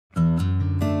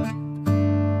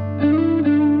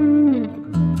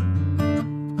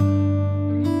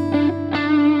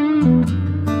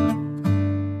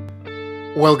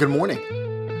Well, good morning.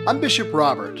 I'm Bishop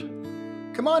Robert.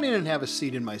 Come on in and have a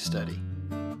seat in my study.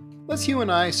 Let's you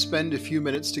and I spend a few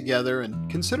minutes together and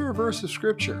consider a verse of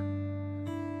Scripture.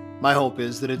 My hope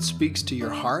is that it speaks to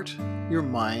your heart, your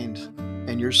mind,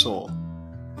 and your soul.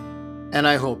 And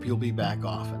I hope you'll be back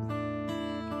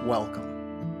often. Welcome.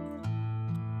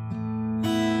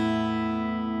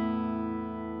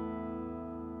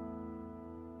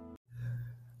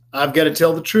 I've got to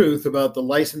tell the truth about the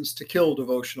License to Kill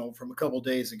devotional from a couple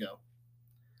days ago.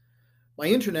 My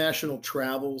international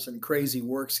travels and crazy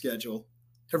work schedule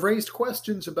have raised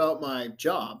questions about my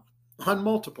job on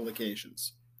multiple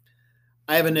occasions.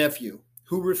 I have a nephew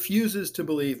who refuses to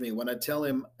believe me when I tell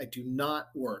him I do not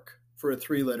work for a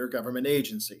three-letter government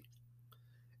agency.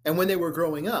 And when they were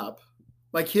growing up,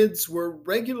 my kids were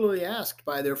regularly asked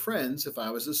by their friends if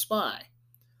I was a spy.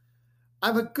 I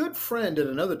have a good friend at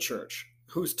another church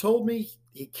who's told me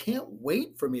he can't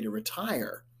wait for me to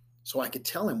retire so I could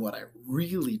tell him what I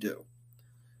really do.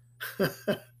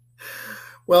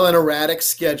 Well, an erratic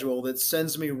schedule that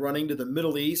sends me running to the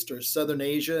Middle East or Southern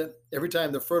Asia every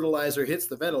time the fertilizer hits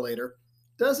the ventilator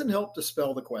doesn't help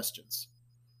dispel the questions.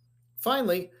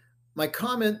 Finally, my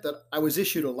comment that I was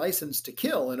issued a license to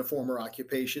kill in a former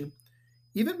occupation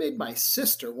even made my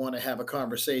sister want to have a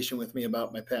conversation with me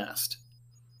about my past.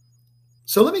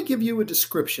 So let me give you a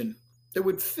description that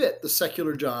would fit the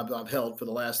secular job I've held for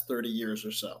the last 30 years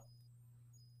or so.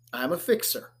 I'm a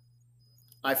fixer.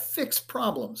 I fix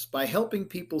problems by helping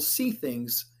people see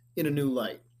things in a new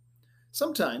light.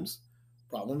 Sometimes,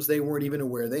 problems they weren't even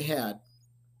aware they had.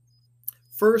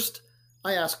 First,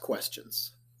 I ask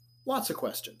questions. Lots of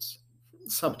questions.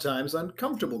 Sometimes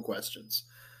uncomfortable questions.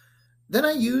 Then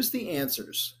I use the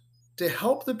answers to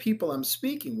help the people I'm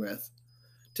speaking with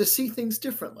to see things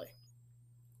differently.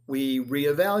 We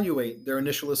reevaluate their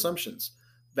initial assumptions,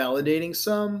 validating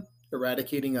some,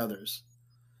 eradicating others.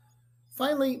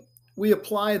 Finally, we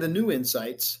apply the new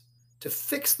insights to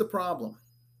fix the problem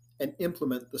and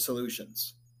implement the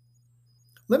solutions.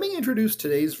 Let me introduce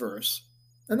today's verse,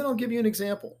 and then I'll give you an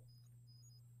example.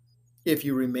 If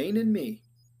you remain in me,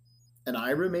 and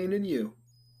I remain in you,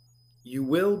 you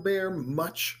will bear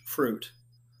much fruit.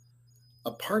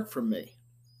 Apart from me,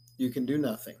 you can do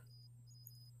nothing.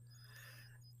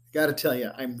 Got to tell you,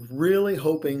 I'm really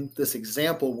hoping this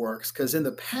example works because in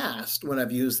the past, when I've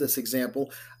used this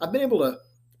example, I've been able to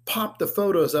pop the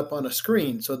photos up on a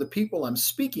screen so the people I'm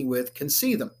speaking with can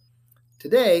see them.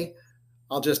 Today,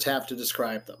 I'll just have to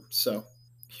describe them. So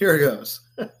here goes.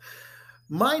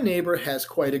 My neighbor has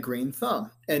quite a green thumb,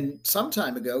 and some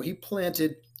time ago, he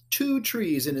planted 2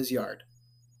 trees in his yard.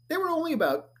 They were only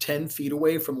about 10 feet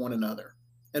away from one another,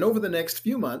 and over the next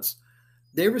few months,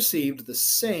 they received the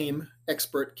same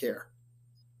expert care.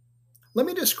 Let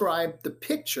me describe the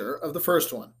picture of the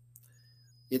first one.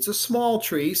 It's a small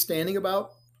tree standing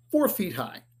about 4 feet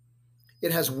high.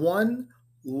 It has one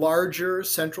larger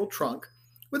central trunk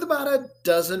with about a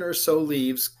dozen or so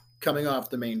leaves coming off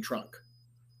the main trunk.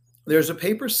 There's a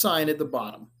paper sign at the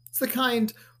bottom. It's the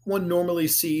kind one normally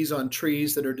sees on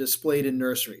trees that are displayed in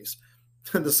nurseries.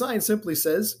 The sign simply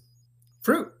says,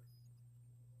 fruit.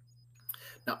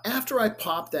 Now, after I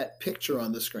pop that picture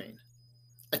on the screen,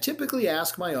 I typically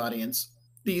ask my audience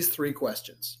these 3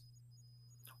 questions.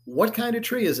 What kind of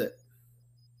tree is it?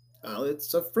 Well,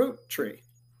 it's a fruit tree.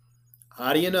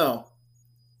 How do you know?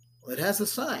 Well, it has a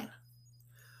sign.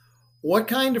 What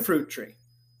kind of fruit tree?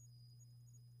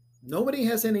 Nobody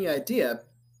has any idea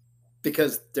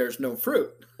because there's no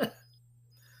fruit.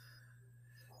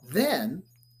 Then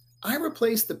I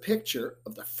replace the picture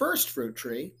of the first fruit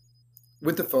tree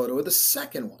with the photo of the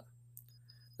second one.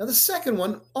 Now, the second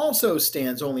one also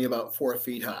stands only about 4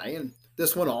 feet high, and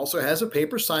this one also has a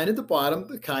paper sign at the bottom,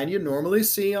 the kind you normally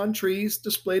see on trees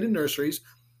displayed in nurseries,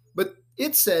 but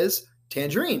it says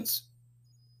tangerines.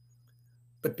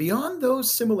 But beyond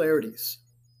those similarities,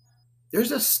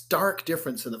 there's a stark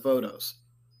difference in the photos.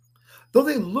 Though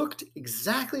they looked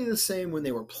exactly the same when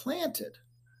they were planted,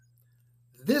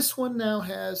 this one now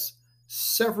has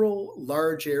several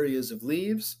large areas of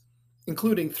leaves,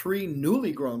 including 3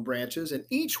 newly grown branches, and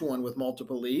each one with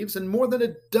multiple leaves, and more than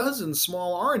a dozen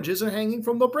small oranges are hanging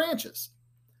from the branches.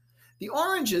 The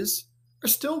oranges are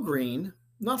still green,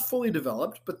 not fully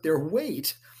developed, but their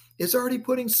weight is already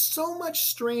putting so much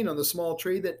strain on the small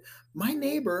tree that my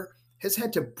neighbor has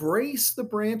had to brace the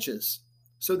branches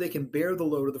so they can bear the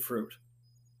load of the fruit.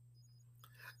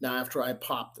 Now, after I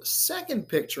pop the second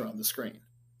picture on the screen,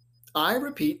 I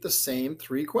repeat the same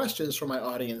 3 questions for my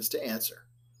audience to answer.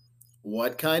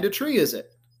 What kind of tree is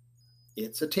it?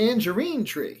 It's a tangerine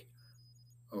tree.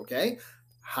 Okay,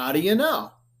 how do you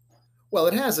know? Well,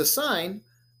 it has a sign,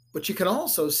 but you can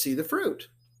also see the fruit.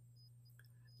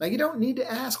 Now, you don't need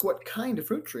to ask what kind of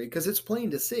fruit tree because it's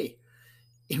plain to see.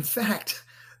 In fact,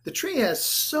 the tree has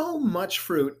so much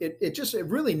fruit, it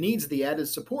really needs the added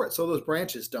support so those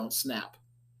branches don't snap.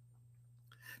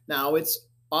 Now, it's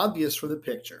obvious from the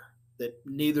picture that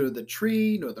neither the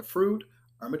tree nor the fruit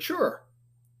are mature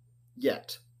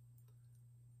yet.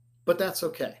 But that's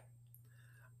okay.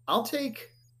 I'll take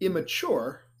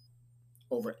immature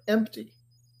over empty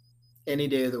any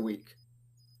day of the week.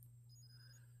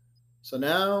 So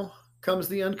now comes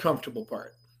the uncomfortable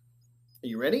part. Are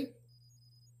you ready?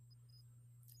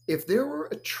 If there were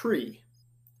a tree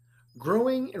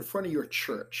growing in front of your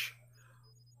church,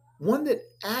 one that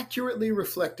accurately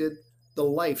reflected the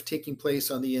life taking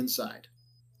place on the inside,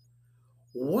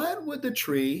 what would the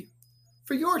tree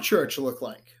for your church look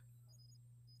like?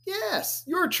 Yes,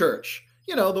 your church.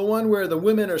 You know, the one where the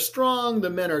women are strong, the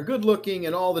men are good looking,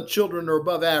 and all the children are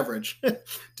above average,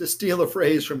 to steal a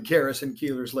phrase from Garrison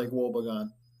Keillor's Lake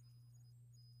Wobegon.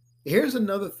 Here's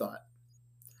another thought.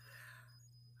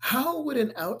 How would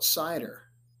an outsider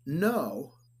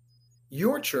know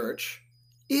your church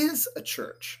is a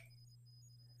church?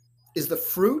 Is the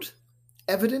fruit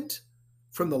evident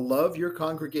from the love your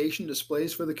congregation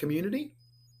displays for the community?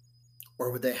 Or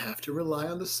would they have to rely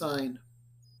on the sign?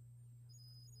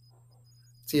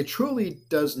 See, it truly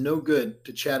does no good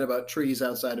to chat about trees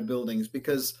outside of buildings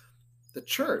because the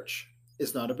church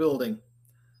is not a building.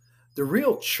 The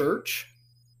real church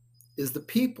is the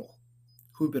people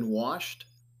who've been washed,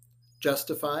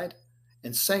 justified,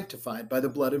 and sanctified by the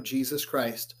blood of Jesus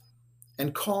Christ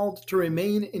and called to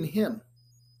remain in Him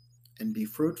and be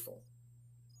fruitful.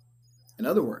 In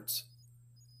other words,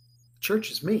 the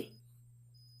church is me,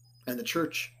 and the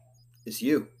church is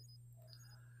you.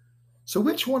 So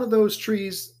which one of those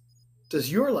trees does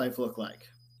your life look like?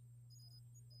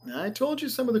 Now, I told you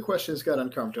some of the questions got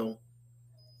uncomfortable.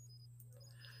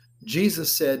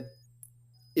 Jesus said,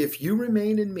 if you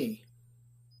remain in me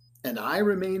and I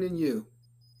remain in you,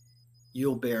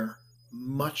 you'll bear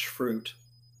much fruit.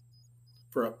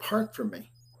 For apart from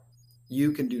me,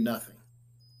 you can do nothing.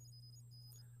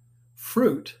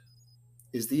 Fruit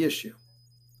is the issue.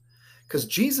 Because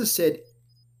Jesus said,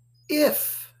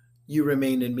 if you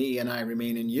remain in me and I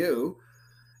remain in you,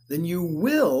 then you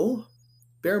will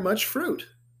bear much fruit.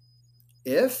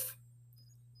 If,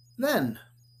 then.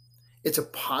 It's a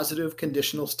positive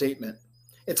conditional statement.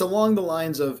 It's along the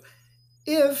lines of,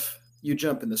 if you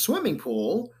jump in the swimming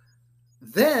pool,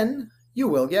 then you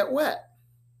will get wet.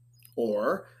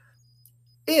 Or,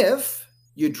 if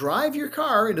you drive your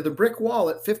car into the brick wall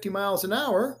at 50 miles an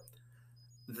hour,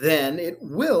 then it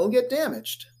will get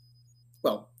damaged.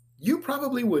 Well, you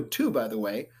probably would too, by the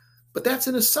way, but that's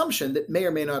an assumption that may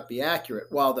or may not be accurate,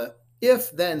 while the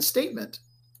if-then statement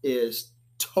is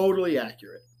totally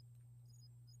accurate.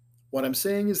 What I'm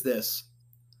saying is this: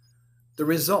 the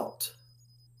result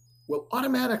will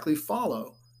automatically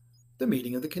follow the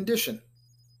meeting of the condition.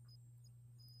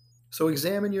 So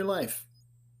examine your life.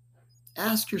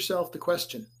 Ask yourself the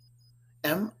question,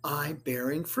 am I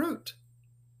bearing fruit?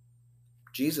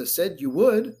 Jesus said you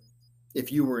would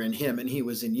if you were in Him and He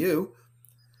was in you.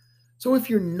 So if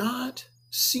you're not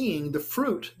seeing the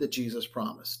fruit that Jesus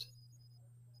promised,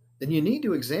 then you need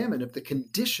to examine if the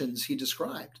conditions He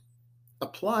described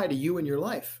apply to you in your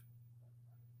life.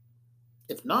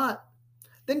 If not,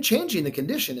 then changing the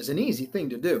condition is an easy thing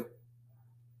to do.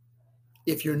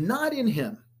 If you're not in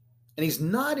Him and He's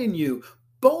not in you,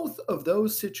 both of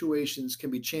those situations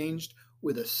can be changed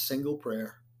with a single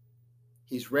prayer.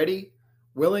 He's ready,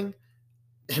 willing,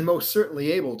 and most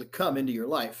certainly able to come into your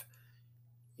life.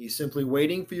 He's simply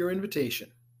waiting for your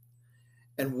invitation.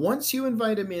 And once you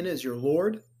invite Him in as your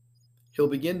Lord, He'll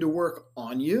begin to work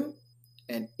on you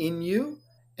and in you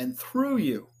and through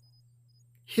you.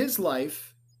 His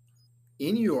life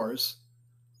in yours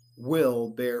will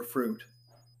bear fruit.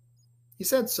 He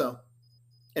said so,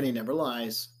 and He never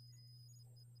lies.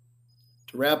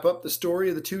 To wrap up the story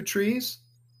of the two trees,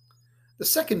 the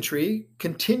second tree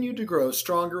continued to grow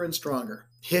stronger and stronger.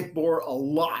 It bore a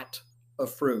lot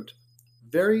of fruit,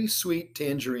 very sweet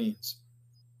tangerines,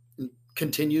 and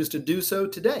continues to do so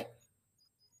today.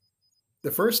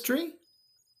 The first tree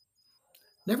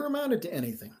never amounted to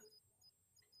anything.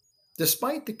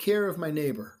 Despite the care of my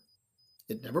neighbor,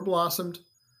 it never blossomed,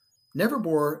 never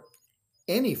bore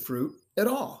any fruit at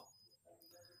all.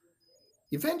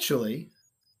 Eventually,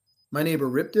 my neighbor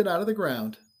ripped it out of the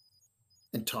ground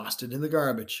and tossed it in the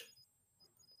garbage.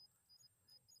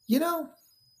 You know,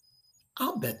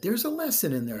 I'll bet there's a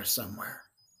lesson in there somewhere.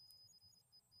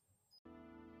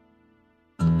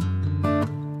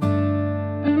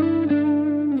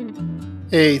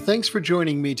 Hey, thanks for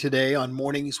joining me today on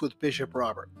Mornings with Bishop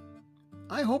Robert.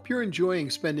 I hope you're enjoying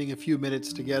spending a few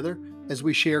minutes together as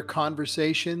we share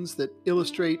conversations that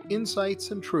illustrate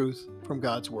insights and truth from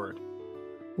God's Word.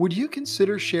 Would you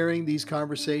consider sharing these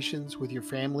conversations with your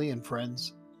family and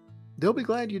friends? They'll be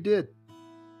glad you did.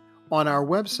 On our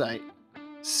website,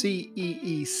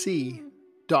 ceec.church,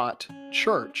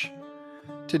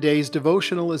 today's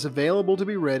devotional is available to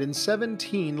be read in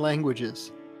 17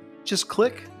 languages. Just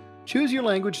click, choose your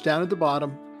language down at the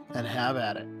bottom, and have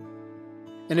at it.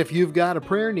 And if you've got a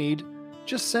prayer need,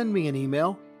 just send me an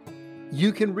email.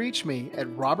 You can reach me at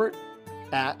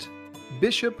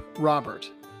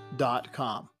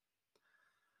robert@bishoprobert.com.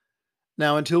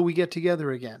 Now, until we get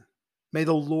together again, may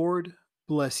the Lord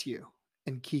bless you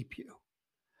and keep you.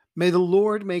 May the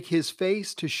Lord make his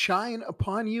face to shine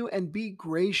upon you and be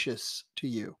gracious to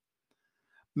you.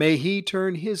 May he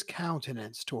turn his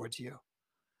countenance towards you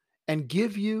and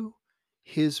give you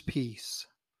his peace.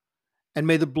 And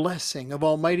may the blessing of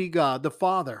Almighty God, the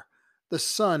Father, the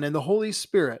Son, and the Holy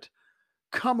Spirit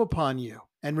come upon you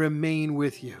and remain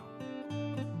with you.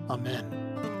 Amen.